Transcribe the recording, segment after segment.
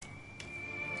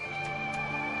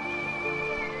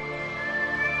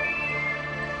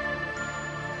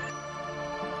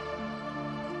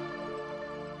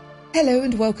Hello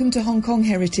and welcome to Hong Kong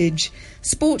Heritage.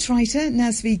 Sports writer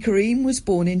Nazvi Karim was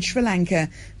born in Sri Lanka,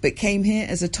 but came here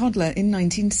as a toddler in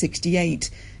 1968.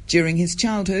 During his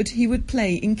childhood, he would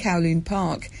play in Kowloon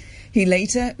Park. He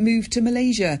later moved to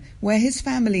Malaysia, where his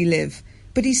family live,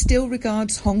 but he still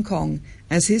regards Hong Kong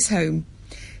as his home.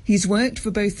 He's worked for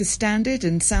both the Standard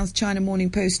and South China Morning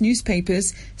Post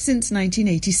newspapers since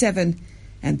 1987,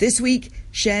 and this week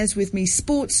shares with me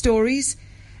sports stories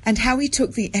and how he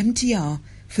took the MTR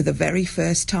for the very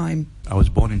first time. I was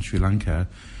born in Sri Lanka.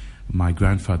 My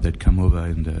grandfather had come over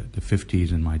in the 50s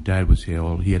and my dad was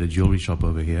here. He had a jewelry shop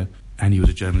over here and he was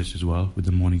a journalist as well with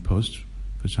the Morning Post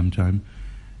for some time.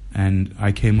 And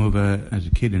I came over as a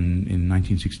kid in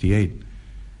 1968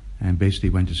 and basically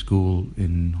went to school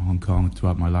in Hong Kong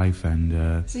throughout my life.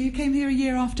 And So you came here a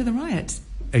year after the riots?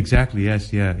 Exactly,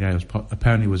 yes, yeah.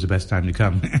 Apparently it was the best time to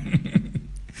come.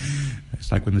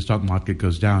 It's like when the stock market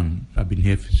goes down. I've been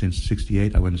here since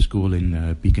 68. I went to school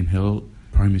in Beacon Hill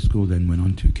Primary School, then went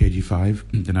on to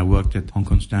KG5. Then I worked at Hong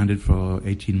Kong Standard for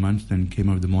 18 months, then came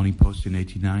over to the Morning Post in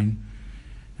 89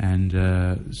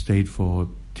 and stayed for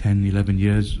 10, 11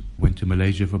 years. Went to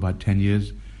Malaysia for about 10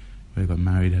 years, where I got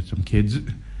married, had some kids.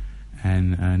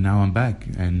 And now I'm back,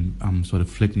 and I'm sort of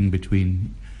flicking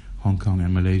between Hong Kong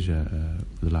and Malaysia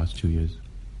for the last 2 years.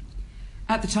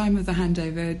 At the time of the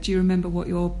handover, do you remember what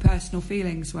your personal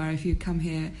feelings were if you come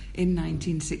here in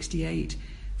 1968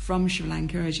 from Sri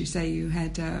Lanka? As you say, you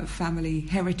had family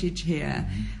heritage here.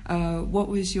 Mm-hmm. What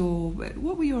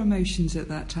were your emotions at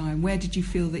that time? Where did you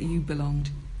feel that you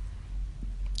belonged?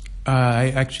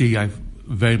 I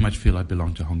very much feel I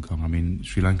belong to Hong Kong. I mean,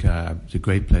 Sri Lanka, it's a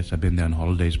great place. I've been there on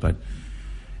holidays, but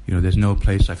there's no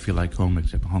place I feel like home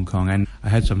except Hong Kong. And I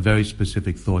had some very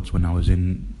specific thoughts when I was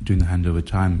during the handover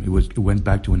time. It went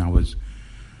back to when I was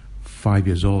 5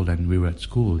 years old and we were at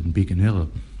school in Beacon Hill.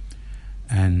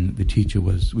 And the teacher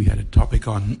we had a topic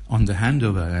on the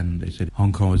handover, and they said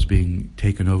Hong Kong was being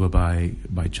taken over by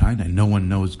China and no one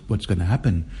knows what's going to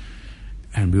happen.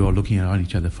 And we were all looking at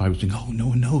each other, five saying, oh, no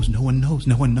one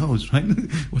knows, right?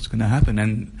 What's going to happen?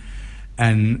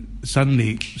 And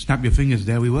suddenly, snap your fingers,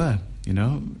 there we were,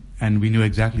 and we knew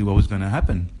exactly what was going to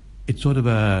happen. It's sort of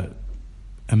a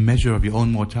measure of your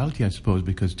own mortality, I suppose,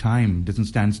 because time doesn't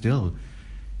stand still.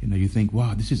 You think,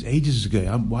 wow, this is ages ago.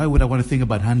 Why would I want to think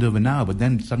about handover now? But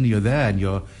then suddenly you're there and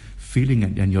you're feeling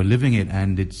it and you're living it,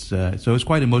 and so it's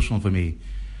quite emotional for me.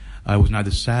 I was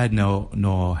neither sad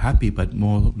nor happy, but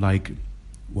more like,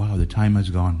 wow, the time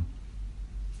has gone.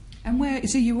 And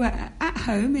so you were at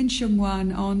home in Sheung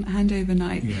Wan on handover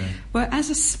night, yeah. But as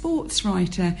a sports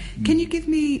writer, can you give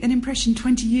me an impression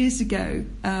 20 years ago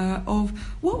of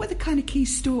what were the kind of key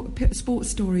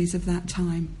sports stories of that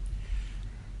time?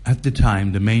 At the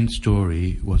time, the main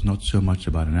story was not so much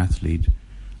about an athlete,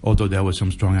 although there were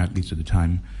some strong athletes at the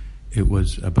time. It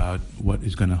was about what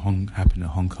is going to happen to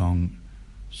Hong Kong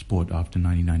sport after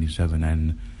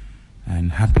 1997,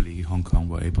 and happily Hong Kong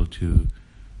were able to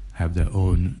have their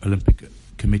own Olympic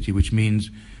committee, which means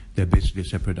they're basically a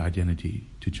separate identity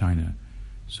to China.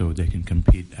 So they can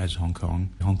compete as Hong Kong,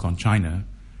 China.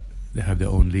 They have their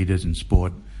own leaders in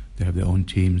sport. They have their own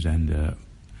teams, and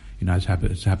as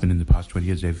it's happened in the past 20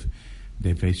 years,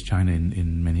 they've faced China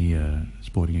in many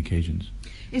sporting occasions.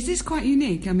 Is this quite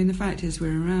unique? I mean, the fact is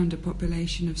we're around a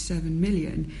population of 7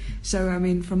 million. So, I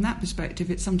mean, from that perspective,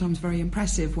 it's sometimes very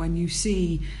impressive when you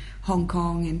see Hong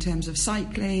Kong in terms of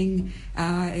cycling,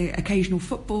 occasional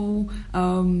football,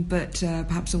 but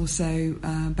perhaps also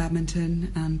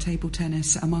badminton and table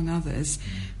tennis, among others.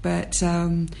 But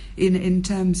in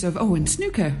terms of and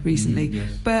snooker recently. Yes.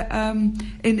 But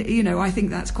I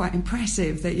think that's quite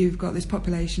impressive that you've got this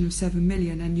population of 7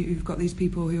 million and you've got these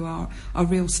people who are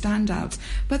real standouts.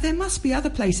 But there must be other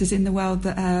places in the world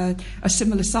that are a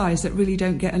similar size that really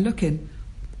don't get a look in.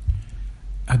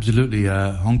 Absolutely,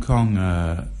 Hong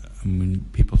Kong.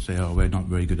 People say, "Oh, we're not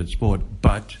very good at sport,"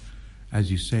 but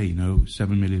as you say,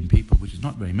 7 million people, which is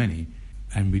not very many,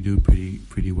 and we do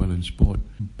pretty well in sport.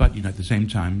 But at the same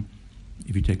time,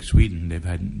 if you take Sweden, they've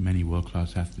had many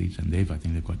world-class athletes, and I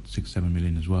think they've got 6-7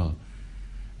 million as well.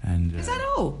 And is that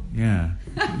all? Yeah.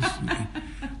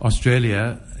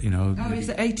 Australia, is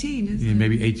it 18? Isn't it?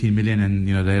 Maybe 18 million, and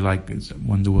they're like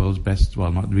one of the world's best.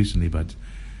 Well, not recently, but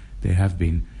they have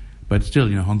been. But still,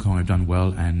 Hong Kong have done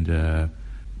well, and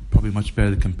probably much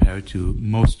better compared to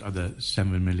most other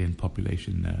 7 million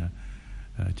population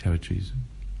territories.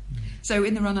 So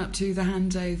in the run-up to the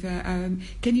handover,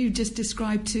 can you just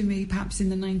describe to me, perhaps in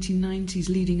the 1990s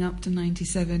leading up to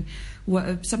 97, what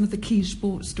are some of the key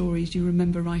sports stories you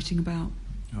remember writing about?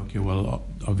 Okay, well,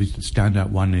 obviously the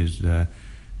standout one is the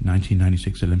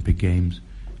 1996 Olympic Games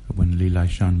when Li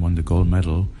Laishan won the gold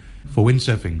medal. for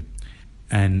windsurfing.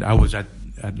 And I was at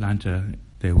Atlanta.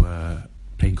 They were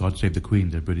playing God Save the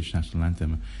Queen, the British national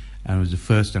anthem. And it was the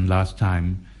first and last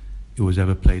time it was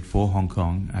ever played for Hong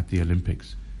Kong at the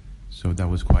Olympics. So that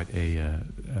was quite a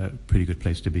pretty good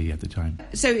place to be at the time.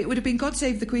 So it would have been God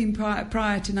Save the Queen prior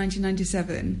to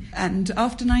 1997. And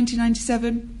after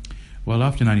 1997? Well,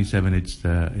 after 97, it's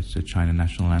the China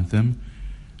national anthem,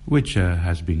 which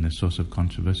has been a source of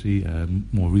controversy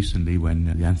more recently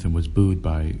when the anthem was booed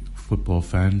by football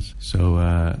fans. So,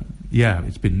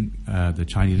 it's been the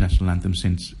Chinese national anthem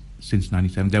since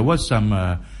 97. There was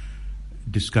some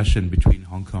discussion between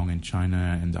Hong Kong and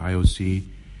China and the IOC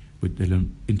with the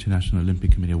International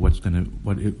Olympic Committee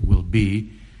what it will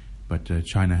be, but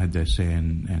China had their say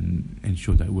and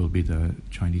ensured that it will be the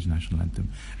Chinese national anthem,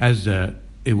 as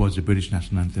it was the British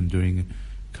national anthem during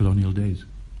colonial days.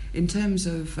 In terms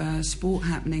of sport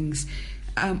happenings,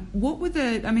 what were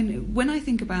when I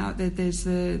think about there's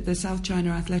the South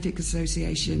China Athletic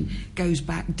Association goes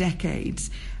back decades.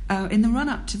 In the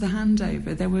run-up to the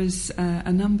handover, there was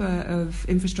a number of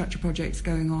infrastructure projects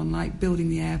going on, like building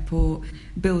the airport,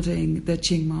 building the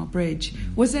Tsing Ma Bridge.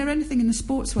 Was there anything in the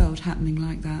sports world happening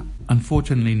like that?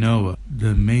 Unfortunately, no.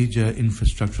 The major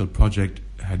infrastructural project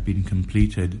had been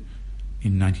completed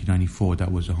in 1994.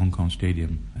 That was the Hong Kong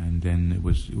Stadium, and then it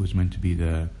was meant to be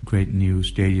the great new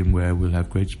stadium where we'll have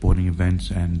great sporting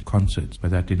events and concerts.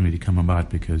 But that didn't really come about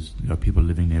because there are people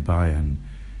living nearby, and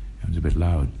it was a bit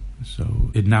loud. So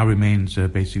it now remains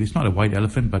basically, it's not a white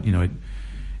elephant, but it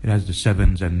has the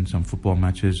sevens and some football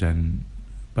matches,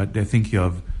 but they're thinking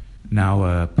of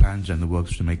now plans and the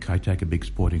works to make Kai Tak a big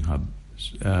sporting hub.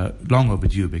 Long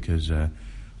overdue, because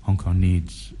Hong Kong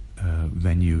needs a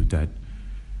venue that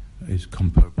is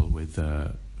comparable with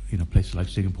places like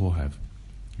Singapore have,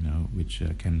 which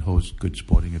can host good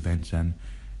sporting events and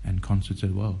concerts as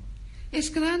well. Yes,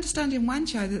 because I understand in Wan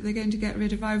Chai that they're going to get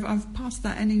rid of. I've passed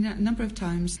that any number of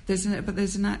times. There's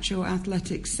an actual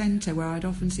athletics centre where I'd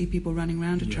often see people running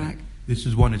around a track. This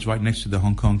is one. It's right next to the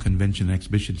Hong Kong Convention and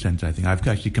Exhibition Centre. I think I've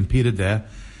actually competed there,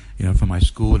 for my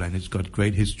school, and it's got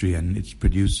great history and it's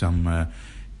produced some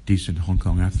decent Hong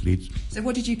Kong athletes. So,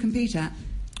 what did you compete at?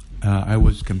 I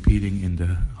was competing in the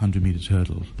 100 metres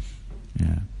hurdles.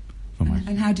 Yeah.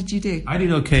 And how did you do? I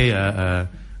did okay.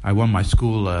 I won my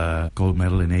school gold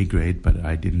medal in A grade, but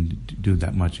I didn't do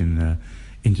that much in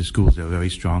inter-schools. They were very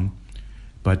strong.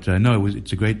 But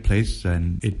it's a great place,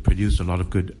 and it produced a lot of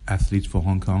good athletes for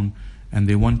Hong Kong. And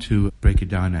they want to break it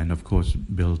down and, of course,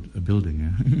 build a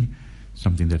building,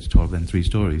 something that's taller than 3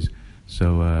 stories.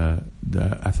 So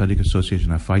the Athletic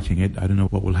Association are fighting it. I don't know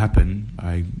what will happen.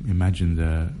 I imagine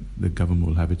the government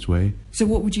will have its way. So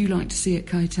what would you like to see at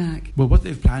Kai Tak? Well, what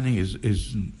they're planning is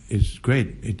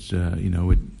great. It's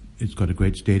it's got a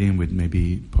great stadium with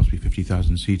maybe possibly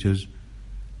 50,000 seaters,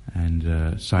 and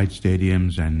side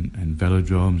stadiums and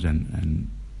velodromes and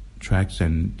tracks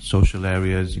and social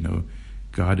areas.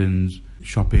 Gardens,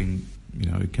 shopping.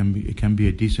 It can be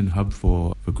a decent hub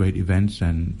for great events,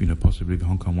 and possibly if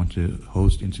Hong Kong want to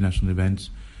host international events,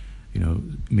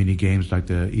 mini games like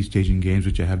the East Asian Games,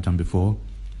 which I have done before.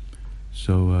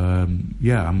 So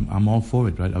I'm all for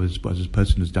it, right? As a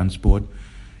person who's done sport,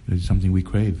 it's something we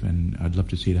crave, and I'd love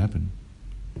to see it happen.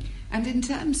 And in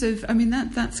terms of,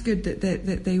 that's good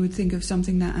that they would think of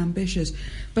something that ambitious,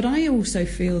 but I also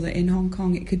feel that in Hong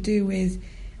Kong it could do with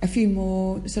a few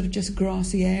more sort of just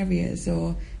grassy areas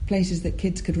or places that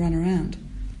kids could run around.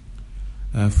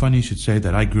 Funny you should say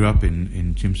that. I grew up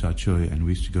in Tsim Sha Tsui, and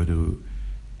we used to go to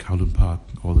Kowloon Park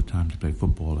all the time to play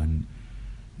football, and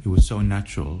it was so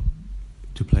natural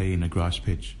to play in a grass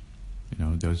pitch.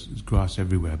 There was grass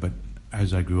everywhere, but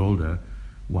as I grew older,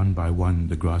 one by one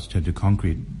the grass turned to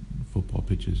concrete football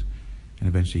pitches, and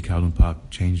eventually Kowloon Park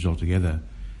changed altogether.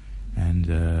 And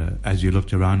as you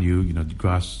looked around you, the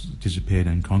grass disappeared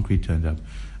and concrete turned up,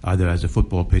 either as a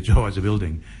football pitch or as a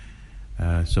building.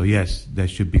 So yes, there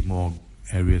should be more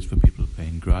areas for people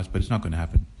playing grass, but it's not going to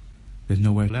happen. There's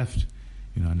nowhere left,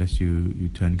 unless you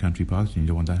turn country parks, and you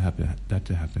don't want that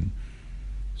to happen.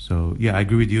 So yeah, I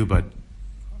agree with you, but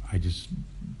I just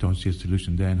don't see a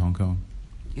solution there in Hong Kong.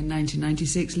 In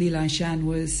 1996, Li Lai Shan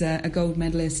was a gold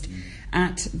medalist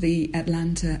at the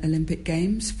Atlanta Olympic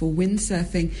Games for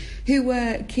windsurfing. Who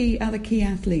were other key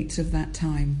athletes of that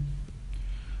time?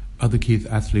 Other key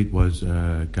athlete was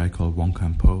a guy called Wong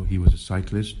Kam Po. He was a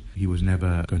cyclist. He was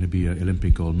never going to be an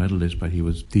Olympic gold medalist, but he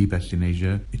was the best in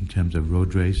Asia in terms of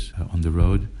road race on the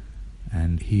road.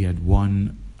 And he had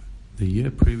won, the year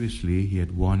previously, he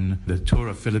had won the Tour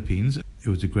of Philippines. It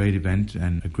was a great event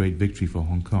and a great victory for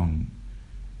Hong Kong.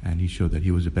 And he showed that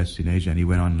he was the best in Asia. And he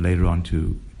went on later on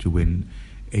to win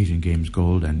Asian Games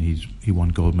gold, and he won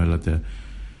gold medal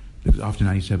because after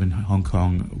 97, Hong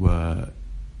Kong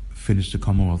finished the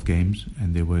Commonwealth Games,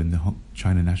 and they were in the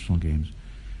China National Games.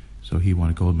 So he won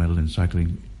a gold medal in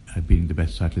cycling, being the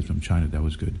best cyclist from China. That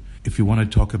was good. If you want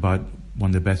to talk about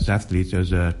one of the best athletes,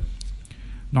 there's a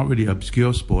not really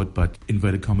obscure sport, but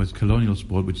inverted commas colonial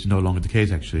sport, which is no longer the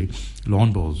case actually,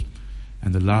 lawn bowls.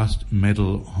 And the last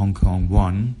medal Hong Kong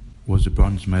won was a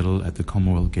bronze medal at the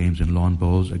Commonwealth Games in lawn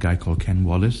bowls, a guy called Ken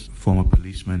Wallace, former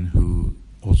policeman who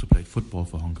also played football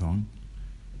for Hong Kong.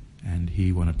 And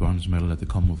he won a bronze medal at the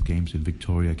Commonwealth Games in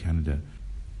Victoria, Canada.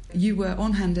 You were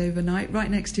on handover night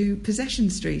right next to Possession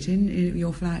Street. In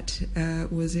your flat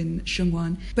was in Sheung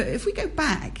Wan. But if we go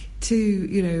back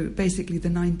to, basically the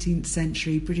 19th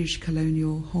century, British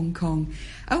colonial Hong Kong,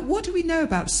 what do we know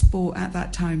about sport at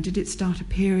that time? Did it start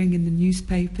appearing in the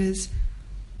newspapers?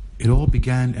 It all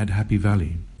began at Happy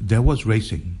Valley. There was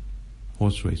racing,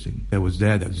 horse racing. There was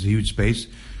a huge space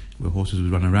where horses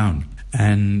would run around.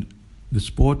 And the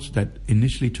sports that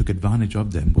initially took advantage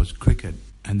of them was cricket,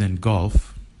 and then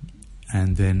golf,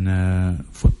 and then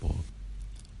football.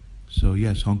 So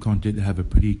yes, Hong Kong did have a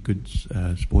pretty good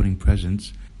sporting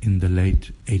presence in the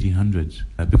late 1800s,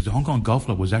 because the Hong Kong Golf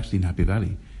Club was actually in Happy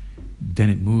Valley. Then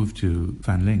it moved to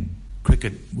Fanling.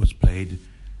 Cricket was played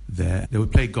there. They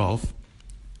would play golf,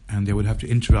 and they would have to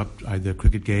interrupt either a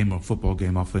cricket game or football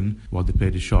game often while they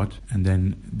played a shot, and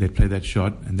then they'd play that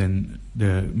shot, and then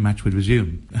the match would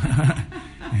resume.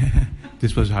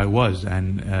 This was how it was.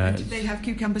 And did they have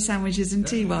cucumber sandwiches and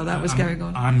tea while that was going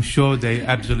on? I'm sure they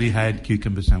absolutely had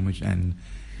cucumber sandwich and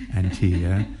tea.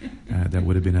 Yeah? That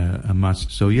would have been a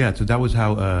must. So that was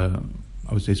how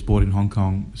I would say sport in Hong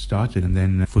Kong started, and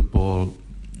then football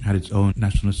had its own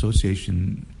national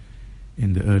association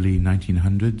in the early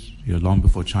 1900s, long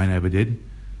before China ever did,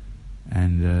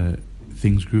 and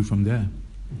things grew from there.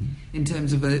 In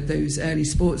terms of those early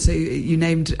sports, so you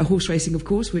named horse racing, of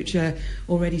course, which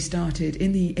already started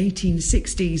in the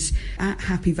 1860s at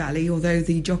Happy Valley, although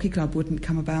the Jockey Club wouldn't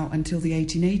come about until the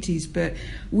 1880s. But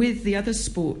with the other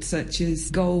sports such as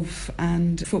golf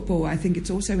and football, I think it's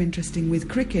also interesting with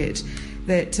cricket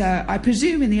that I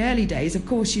presume in the early days, of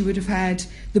course, you would have had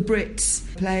the Brits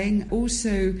playing.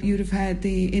 Also, you'd have had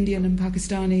the Indian and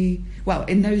Pakistani, well,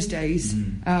 in those days,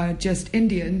 just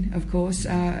Indian, of course,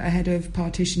 ahead of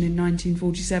partition in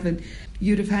 1947.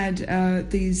 You'd have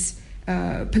had these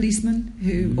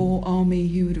policemen or army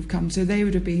who would have come. So they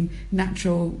would have been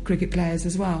natural cricket players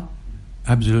as well.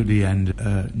 Absolutely, and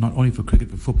not only for cricket,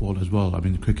 but football as well. I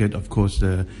mean, cricket, of course,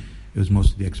 it was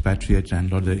mostly the expatriates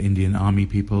and a lot of the Indian army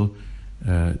people.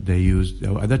 They used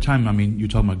at that time. I mean, you're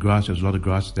talking about grass. There was a lot of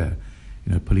grass there.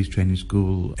 Police training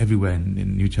school everywhere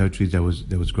in New Territories. There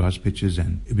was grass pitches,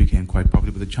 and it became quite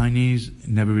popular. But the Chinese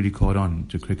never really caught on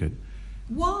to cricket.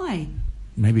 Why?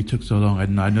 Maybe it took so long.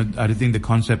 I don't think the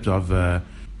concept of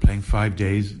playing 5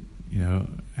 days,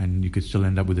 and you could still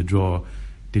end up with a draw,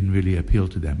 didn't really appeal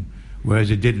to them.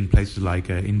 Whereas it did in places like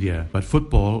India. But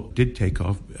football did take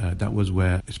off. That was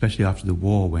where, especially after the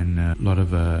war, when a lot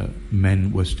of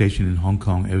men were stationed in Hong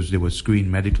Kong, they were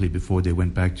screened medically before they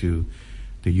went back to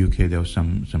the UK. There were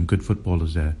some good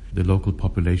footballers there. The local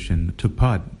population took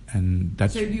part, and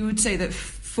that's... So you would say that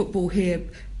football here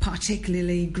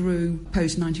particularly grew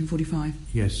post-1945?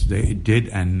 Yes, it did,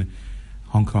 and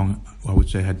Hong Kong, I would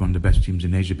say, had one of the best teams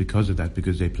in Asia because of that,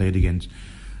 because they played against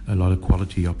a lot of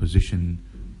quality opposition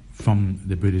from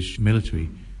the British military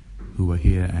who were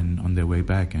here and on their way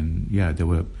back. And they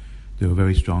were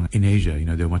very strong in Asia.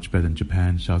 They were much better than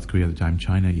Japan, South Korea at the time,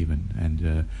 China even.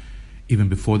 And even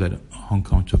before that, Hong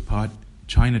Kong took part.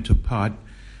 China took part.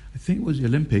 I think it was the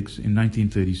Olympics in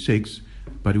 1936,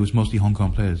 but it was mostly Hong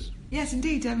Kong players. Yes,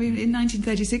 indeed. I mean, in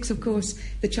 1936, of course,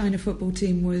 the China football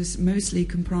team was mostly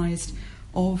comprised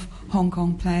of Hong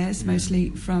Kong players, mostly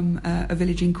from a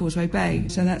village in Causeway Bay.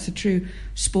 So that's a true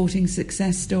sporting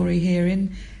success story here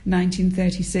in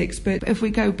 1936. But if we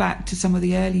go back to some of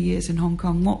the early years in Hong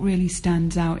Kong, what really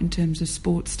stands out in terms of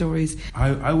sports stories?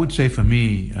 I would say for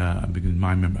me, because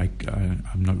my memory, can't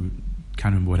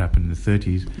remember what happened in the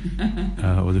 30s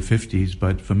or the 50s,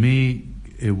 but for me,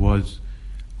 it was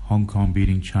Hong Kong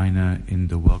beating China in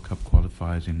the World Cup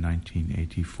qualifiers in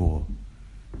 1984.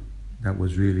 That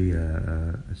was really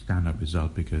a stand-up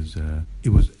result because it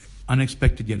was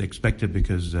unexpected yet expected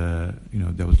because there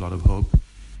was a lot of hope,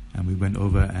 and we went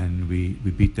over and we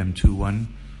beat them 2-1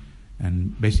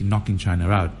 and basically knocking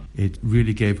China out. It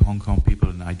really gave Hong Kong people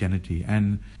an identity.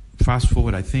 And fast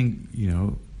forward, I think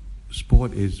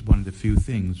sport is one of the few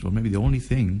things, or maybe the only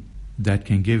thing, that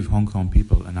can give Hong Kong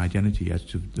people an identity as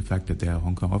to the fact that they are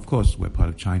Hong Kong. Of course, we're part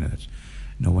of China. That's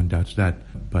No one doubts that.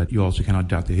 But you also cannot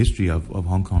doubt the history of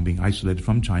Hong Kong being isolated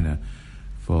from China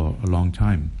for a long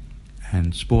time.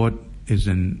 And sport is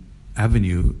an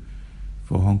avenue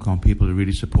for Hong Kong people to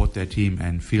really support their team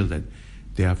and feel that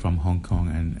they are from Hong Kong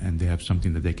and they have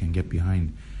something that they can get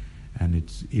behind. And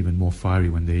it's even more fiery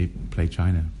when they play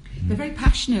China. They're very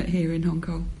passionate here in Hong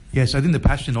Kong. Yes, I think the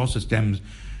passion also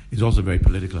is also very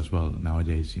political as well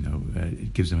nowadays.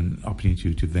 It gives them an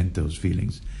opportunity to vent those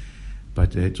feelings.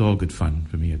 But it's all good fun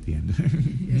for me at the end.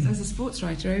 Yes, as a sports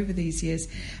writer over these years.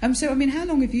 How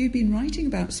long have you been writing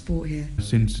about sport here?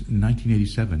 Since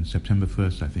 1987, September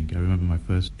 1st, I think. I remember my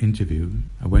first interview.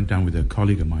 I went down with a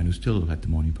colleague of mine who's still at the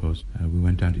Morning Post. We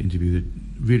went down to interview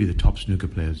the top snooker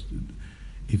players.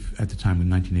 At the time in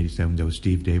 1987, there was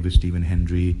Steve Davis, Stephen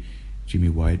Hendry, Jimmy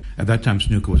White. At that time,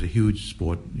 snooker was a huge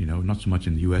sport, not so much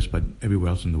in the US, but everywhere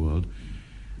else in the world.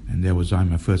 And there was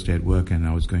my first day at work, and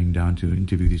I was going down to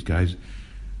interview these guys.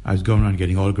 I was going around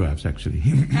getting autographs, actually.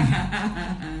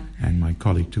 And my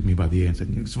colleague took me by the ear and said,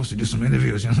 "You're supposed to do some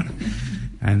interviews."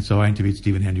 And so I interviewed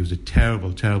Stephen Hendry. It was a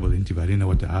terrible, terrible interview. I didn't know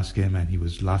what to ask him, and he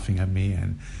was laughing at me.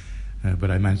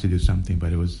 But I managed to do something,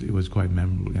 but it was quite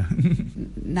memorable. Yeah.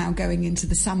 Now going into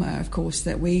the summer, of course,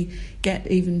 that we get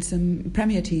even some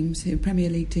Premier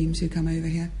League teams who come over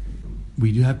here.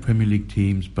 We do have Premier League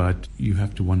teams, but you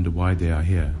have to wonder why they are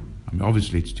here. I mean,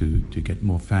 obviously it's to get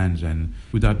more fans, and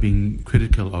without being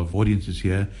critical of audiences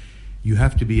here, you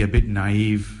have to be a bit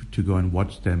naive to go and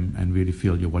watch them and really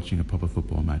feel you're watching a proper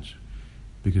football match,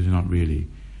 because you're not really.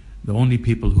 The only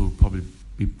people who will probably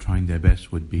be trying their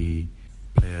best would be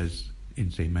players in,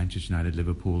 say, Manchester United,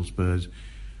 Liverpool, Spurs,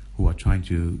 who are trying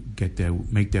to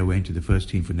make their way into the first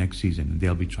team for next season, and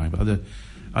they'll be trying. But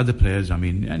other players,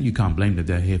 and you can't blame that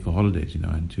they're here for holidays,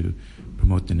 and to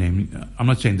promote the name. I'm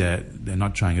not saying they're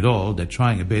not trying at all. They're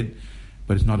trying a bit,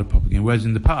 but it's not a proper game. Whereas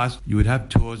in the past, you would have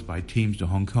tours by teams to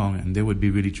Hong Kong, and they would be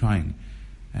really trying,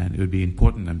 and it would be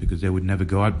important to them because they would never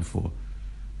go out before.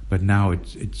 But now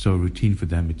it's so routine for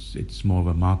them. It's more of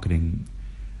a marketing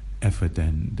effort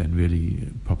than really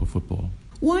proper football.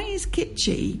 Why is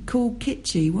kitschy called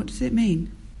kitschy? What does it mean?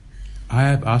 I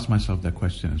have asked myself that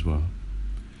question as well.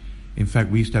 In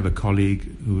fact, we used to have a colleague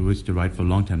who used to write for a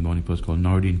long time Morning Post called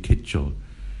Noruddin Kitchell,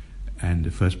 and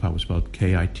the first part was spelled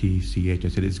Kitch. I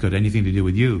said, "It's got anything to do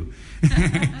with you?"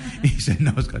 He said,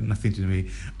 "No, it's got nothing to do with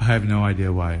me." I have no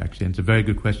idea why, actually. And it's a very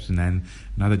good question, and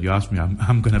now that you asked me,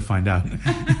 I'm going to find out.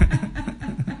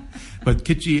 But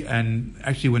kitschy, and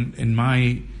actually when in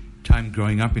my time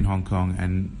growing up in Hong Kong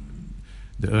and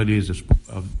the early years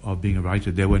of being a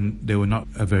writer, they were not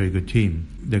a very good team.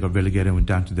 They got relegated and went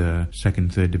down to the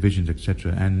second, third divisions,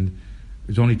 etc. And I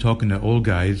was only talking to old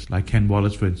guys like Ken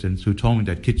Wallace, for instance, who told me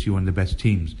that Kitschy were one of the best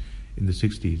teams in the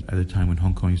 60s, at a time when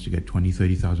Hong Kong used to get 20,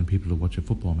 30,000 people to watch a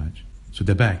football match. So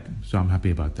they're back, so I'm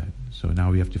happy about that. So now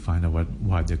we have to find out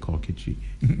why they're called Kitschy.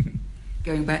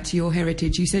 Going back to your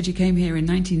heritage, you said you came here in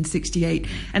 1968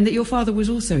 and that your father was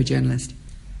also a journalist.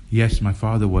 Yes, my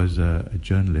father was a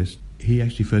journalist. He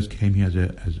actually first came here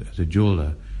as a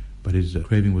jeweler, but his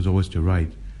craving was always to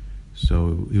write.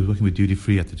 So he was working with Duty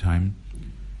Free at the time,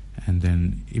 and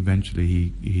then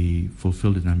eventually he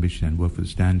fulfilled his ambition and worked for the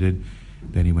Standard.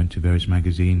 Then he went to various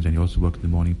magazines, and he also worked at the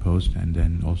Morning Post, and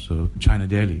then also China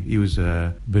Daily. He was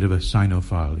a bit of a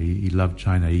Sinophile. He loved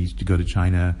China. He used to go to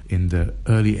China in the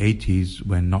early 80s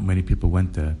when not many people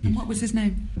went there. And what was his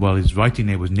name? Well, his writing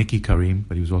name was Nicky Karim,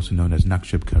 but he was also known as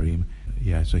Nakshib Karim.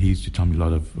 Yeah, so he used to tell me a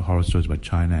lot of horror stories about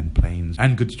China and planes,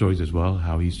 and good stories as well,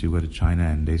 how he used to go to China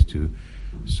and they used to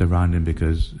surround him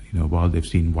because, while they've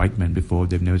seen white men before,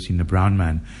 they've never seen a brown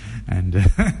man. And he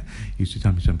used to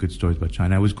tell me some good stories about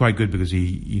China. It was quite good because he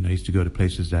used to go to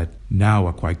places that now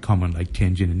are quite common, like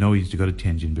Tianjin. And he used to go to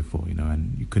Tianjin before,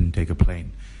 and you couldn't take a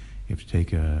plane. You have to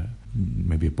take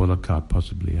maybe a bullock cart,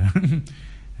 possibly.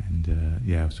 And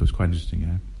so it's quite interesting.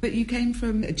 Yeah. But you came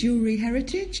from a jewellery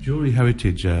heritage? Jewellery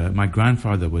heritage. My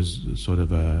grandfather was sort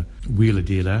of a wheeler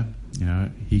dealer.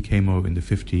 He came over in the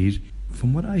 50s.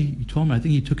 From what he told me, I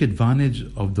think he took advantage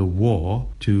of the war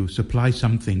to supply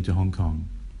something to Hong Kong,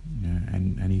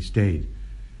 and he stayed.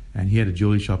 And he had a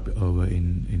jewellery shop over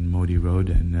in Modi Road,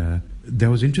 and there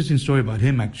was an interesting story about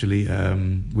him, actually,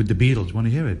 with the Beatles. Want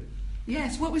to hear it?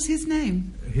 Yes, what was his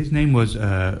name? His name was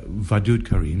Vadud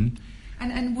Karim.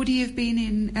 And would he have been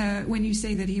in, when you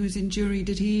say that he was in jewellery,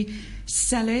 did he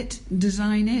sell it,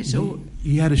 design it? Or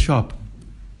He had a shop.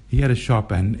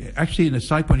 And actually, in a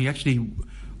side point, he actually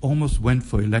almost went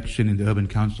for election in the Urban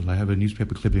Council. I have a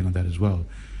newspaper clipping on that as well.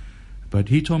 But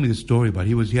he told me the story about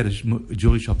he had a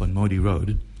jewelry shop on Modi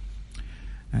Road,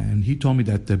 and he told me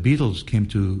that the Beatles came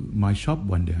to my shop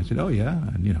one day. I said, "Oh yeah,"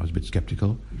 and I was a bit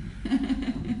skeptical.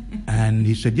 And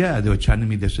he said, yeah, they were chatting to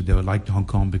me. They said they were like Hong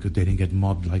Kong because they didn't get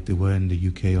mobbed like they were in the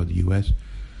UK or the US.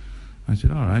 I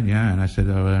said, all right, yeah. And I said,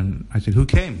 who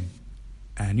came?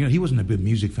 And, he wasn't a big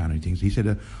music fan or anything. So he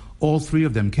said, all three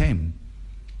of them came.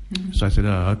 Mm-hmm. So I said,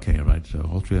 oh, okay, right. So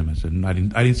all three of them. I said,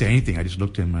 I didn't say anything. I just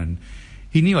looked at him, and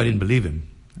he knew I didn't believe him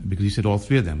because he said all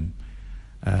three of them.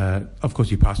 Of course,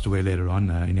 he passed away later on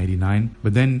in '89.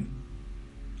 But then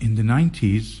in the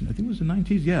 90s, I think it was the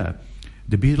 90s, yeah,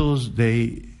 the Beatles,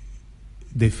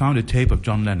 they found a tape of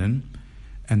John Lennon,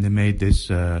 and they made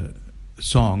this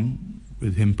song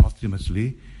with him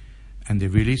posthumously, and they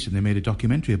released it, and they made a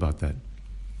documentary about that.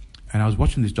 And I was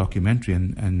watching this documentary,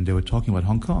 and they were talking about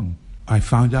Hong Kong. I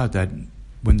found out that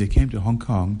when they came to Hong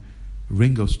Kong,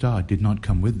 Ringo Starr did not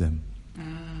come with them.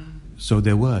 So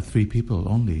there were 3 people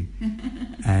only.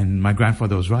 And my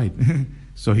grandfather was right.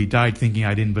 So he died thinking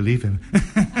I didn't believe him.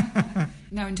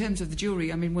 Now, in terms of the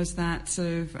jewellery, I mean, was that sort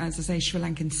of, as I say, Sri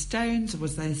Lankan stones, or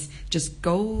was there just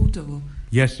gold? Or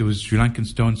Yes, it was Sri Lankan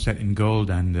stone set in gold,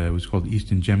 and it was called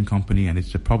Eastern Gem Company, and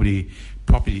it's a property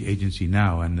agency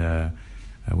now. And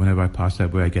whenever I pass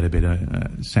that way, I get a bit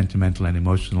sentimental and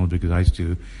emotional because I used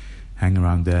to hang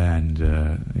around there and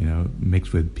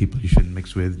mix with people you shouldn't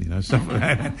mix with, stuff like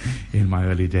that in my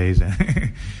early days.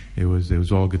 It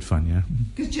was all good fun, yeah.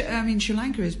 Because I mean, Sri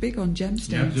Lanka is big on gemstones.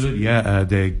 Yeah, absolutely. Yeah,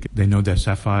 they know their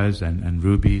sapphires and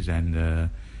rubies, and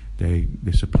they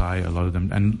supply a lot of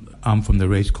them. And I'm from the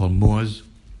race called Moors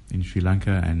in Sri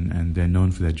Lanka, and they're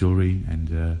known for their jewelry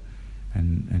and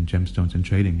gemstones and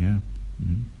trading. Yeah.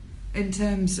 Mm-hmm. In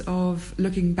terms of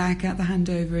looking back at the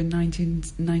handover in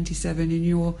 1997, in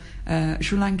your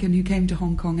Sri Lankan who came to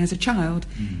Hong Kong as a child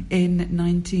in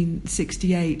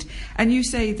 1968, and you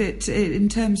say that in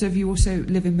terms of you also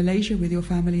live in Malaysia with your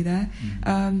family there,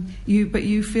 but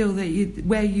you feel that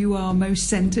where you are most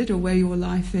centred, or where your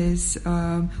life is,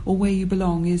 or where you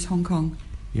belong, is Hong Kong.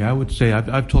 Yeah, I would say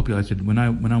I've told people. I said when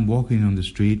I'm walking on the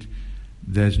street,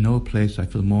 there's no place I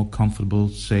feel more comfortable,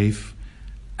 safe,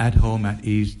 at home, at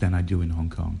ease than I do in Hong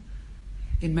Kong.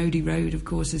 In Modi Road, of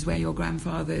course, is where your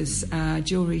grandfather's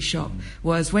jewellery shop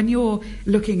was. When you're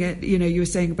looking at, you were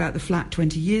saying about the flat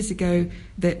 20 years ago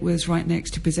that was right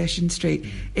next to Possession Street.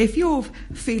 If you're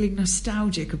feeling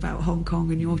nostalgic about Hong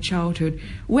Kong and your childhood,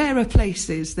 where are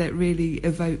places that really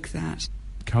evoke that?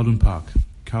 Kowloon Park.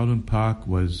 Kowloon Park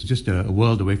was just a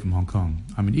world away from Hong Kong.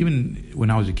 I mean, even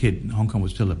when I was a kid, Hong Kong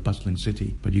was still a bustling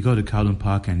city. But you go to Kowloon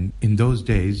Park, and in those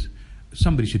days,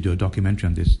 somebody should do a documentary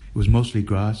on this. It was mostly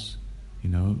grass,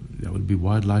 there would be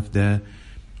wildlife there.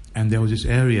 And there was this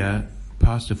area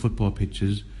past the football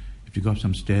pitches, if you go up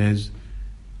some stairs,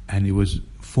 and it was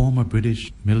former British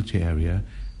military area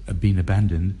being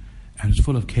abandoned, and it was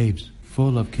full of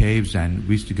caves, and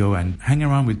we used to go and hang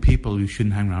around with people who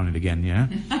shouldn't hang around it again, yeah?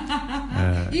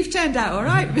 You've turned out all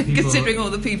right, considering all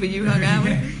the people you hung out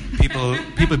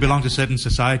with. People belong to certain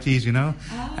societies,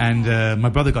 and my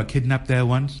brother got kidnapped there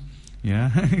once.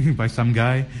 Yeah, by some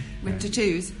guy with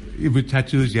tattoos. With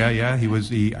tattoos, yeah.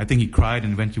 I think he cried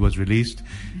and eventually was released.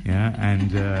 Yeah,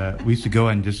 and we used to go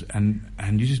and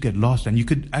you just get lost, and you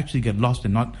could actually get lost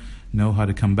and not know how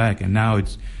to come back. And now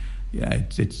it's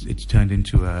turned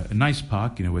into a nice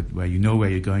park, where you know where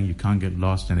you're going, you can't get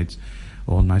lost, and it's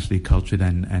all nicely cultured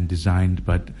and designed.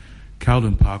 But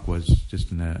Kowloon Park was just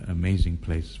an amazing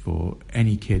place for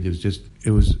any kid.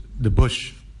 It was the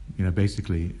bush.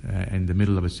 Basically, in the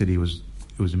middle of a city, it was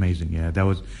amazing. Yeah,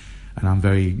 and I'm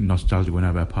very nostalgic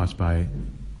whenever I pass by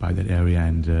that area.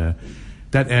 And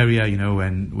that area,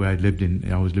 where I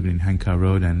was living in Hankow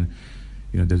Road, and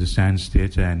there's a Sands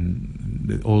Theatre and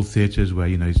the old theatres where I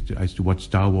used to watch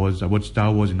Star Wars. I watched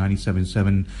Star Wars in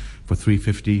 1977 for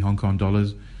 $3.50 Hong Kong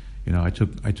dollars. I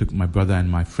took my brother and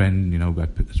my friend. I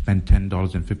spent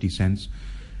 $10.50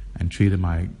 and treated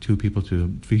my 2 people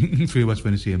to 3 of us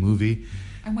went to see a movie.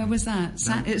 And where was that?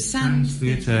 It's Sands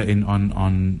Theatre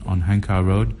on Hankow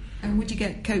Road. And would you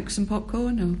get Cokes and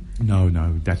popcorn? Or?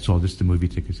 No, that's all, just the movie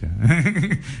tickets.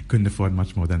 Yeah. Couldn't afford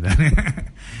much more than that.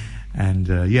 And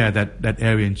that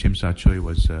area in Tsim Sha Tsui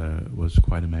was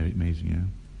quite amazing.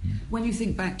 Yeah. When you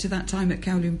think back to that time at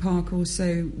Kowloon Park,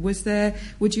 also,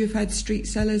 would you have had street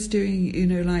sellers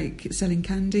doing, like selling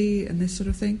candy and this sort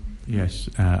of thing? Yes,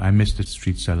 I missed the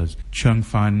street sellers. Chung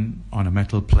Fan on a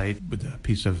metal plate with a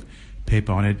piece of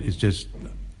paper on it is just,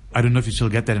 I don't know if you still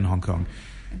get that in Hong Kong.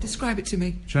 Describe it to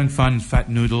me. Chung Fan, fat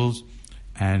noodles,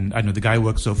 and I know the guy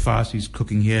works so fast, he's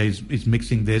cooking here, he's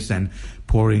mixing this and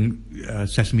pouring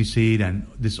sesame seed and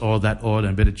this all, that all, and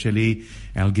a bit of chili,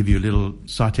 and I'll give you a little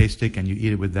satay stick and you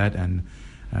eat it with that, and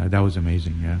that was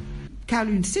amazing, yeah.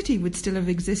 Kowloon City would still have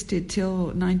existed till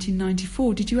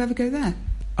 1994. Did you ever go there?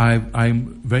 I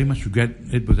very much regret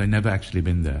it because I never actually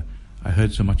been there. I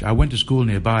heard so much. I went to school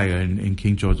nearby in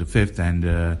King George V, and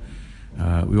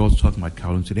we all talking about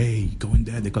Kowloon. Said, "Hey, go in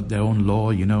there. They got their own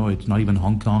law. You know, it's not even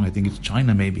Hong Kong. I think it's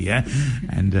China, maybe." Yeah.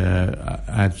 And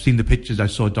I've seen the pictures. I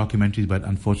saw documentaries, but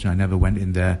unfortunately, I never went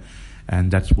in there.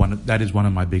 And that is one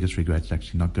of my biggest regrets.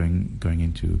 Actually, not going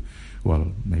into.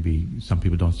 Well, maybe some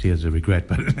people don't see it as a regret,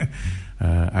 but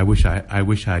I wish I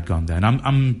had gone there. And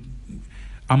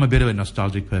I'm a bit of a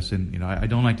nostalgic person. You know, I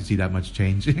don't like to see that much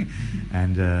change,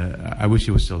 and I wish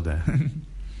it was still there.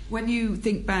 When you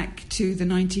think back to the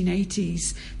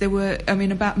 1980s, there were,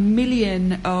 about 1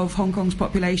 million of Hong Kong's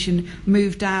population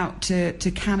moved out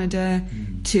to Canada,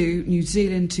 to New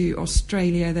Zealand, to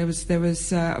Australia. There was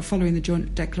following the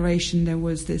joint declaration, there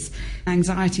was this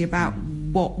anxiety about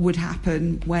what would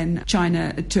happen when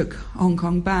China took Hong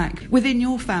Kong back. Within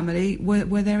your family,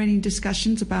 were there any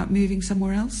discussions about moving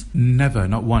somewhere else? Never,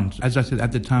 not once. As I said,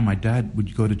 at the time, my dad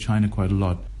would go to China quite a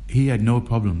lot. He had no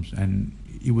problems, and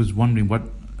he was wondering what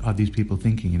are these people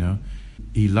thinking, you know.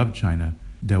 He loved China.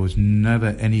 There was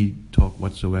never any talk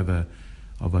whatsoever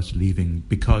of us leaving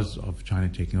because of China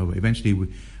taking over. Eventually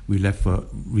we left for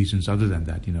reasons other than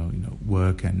that, you know,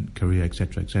 work and career,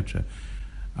 etc., etc.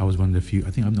 I was one of the few.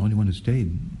 I think I'm the only one who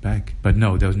stayed back. But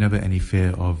no, there was never any fear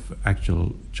of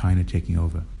actual China taking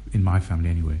over, in my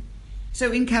family anyway.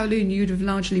 So in Kowloon, you'd have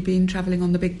largely been travelling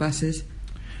on the big buses?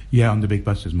 Yeah, on the big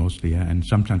buses mostly, yeah. And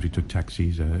sometimes we took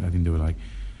taxis. I think they were like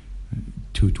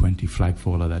 220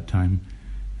 flagfall at that time,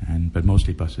 but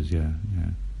mostly buses, yeah.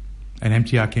 And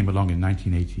MTR came along in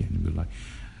 1980, and we were like,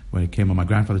 when it came on, my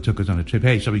grandfather took us on a trip.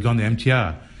 Hey, shall we go on the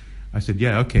MTR? I said,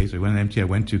 yeah, okay. So we went on the MTR,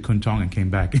 went to Kwun Tong and came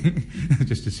back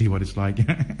just to see what it's like.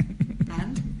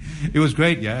 And? It was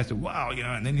great, yeah. I said, wow, you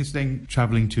know. And then he's saying,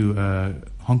 traveling to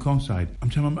Hong Kong side. I'm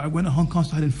telling him, I went to Hong Kong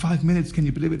side in 5 minutes. Can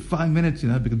you believe it? 5 minutes, you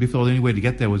know, because before the only way to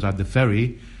get there was either the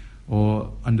ferry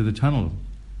or under the tunnel.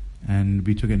 And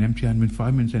we took an MTR in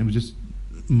 5 minutes, and it was just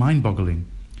mind-boggling.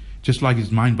 Just like it's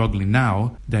mind-boggling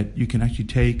now that you can actually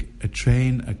take a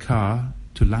train, a car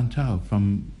to Lantau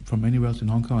from anywhere else in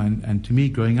Hong Kong. And to me,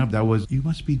 growing up, that was, you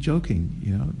must be joking,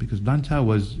 you know, because Lantau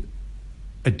was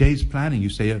a day's planning. You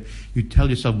say, you tell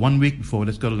yourself 1 week before,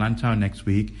 let's go to Lantau next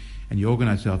week, and you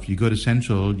organize yourself. You go to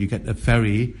Central, you get a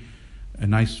ferry, a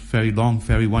nice ferry, long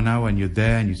ferry, 1 hour, and you're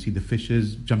there, and you see the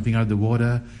fishes jumping out of the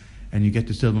water, and you get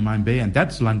to Silvermine Bay, and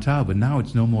that's Lantau. But now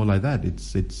it's no more like that.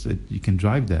 It's you can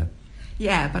drive there.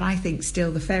 Yeah, but I think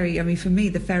still the ferry. I mean, for me,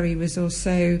 the ferry was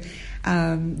also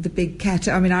the big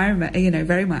kettle. I mean, I remember, you know,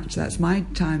 very much. That's my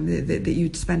time that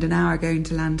you'd spend an hour going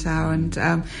to Lantau,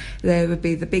 and there would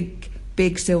be the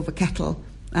big silver kettle,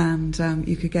 and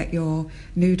you could get your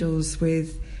noodles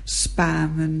with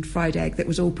spam and fried egg that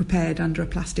was all prepared under a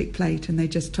plastic plate, and they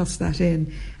just tossed that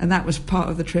in, and that was part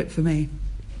of the trip for me.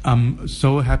 I'm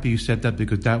so happy you said that,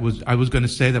 because I was going to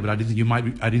say that, but I didn't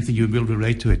think you will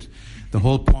relate to it. The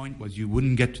whole point was you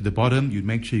wouldn't get to the bottom. You'd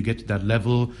make sure you get to that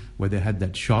level where they had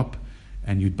that shop,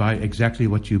 and you'd buy exactly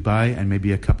what you buy, and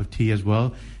maybe a cup of tea as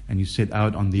well. And you sit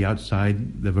out on the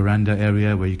outside, the veranda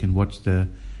area, where you can watch the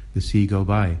sea go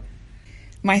by.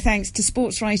 My thanks to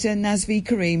sports writer Nazvi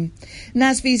Karim.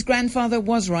 Nazvi's grandfather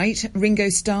was right. Ringo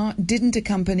Starr didn't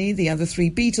accompany the other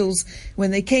three Beatles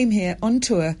when they came here on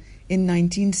tour in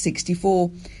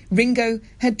 1964. Ringo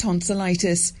had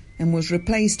tonsillitis and was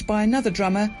replaced by another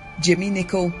drummer, Jimmy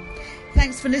Nicol.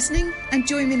 Thanks for listening, and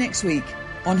join me next week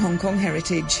on Hong Kong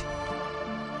Heritage.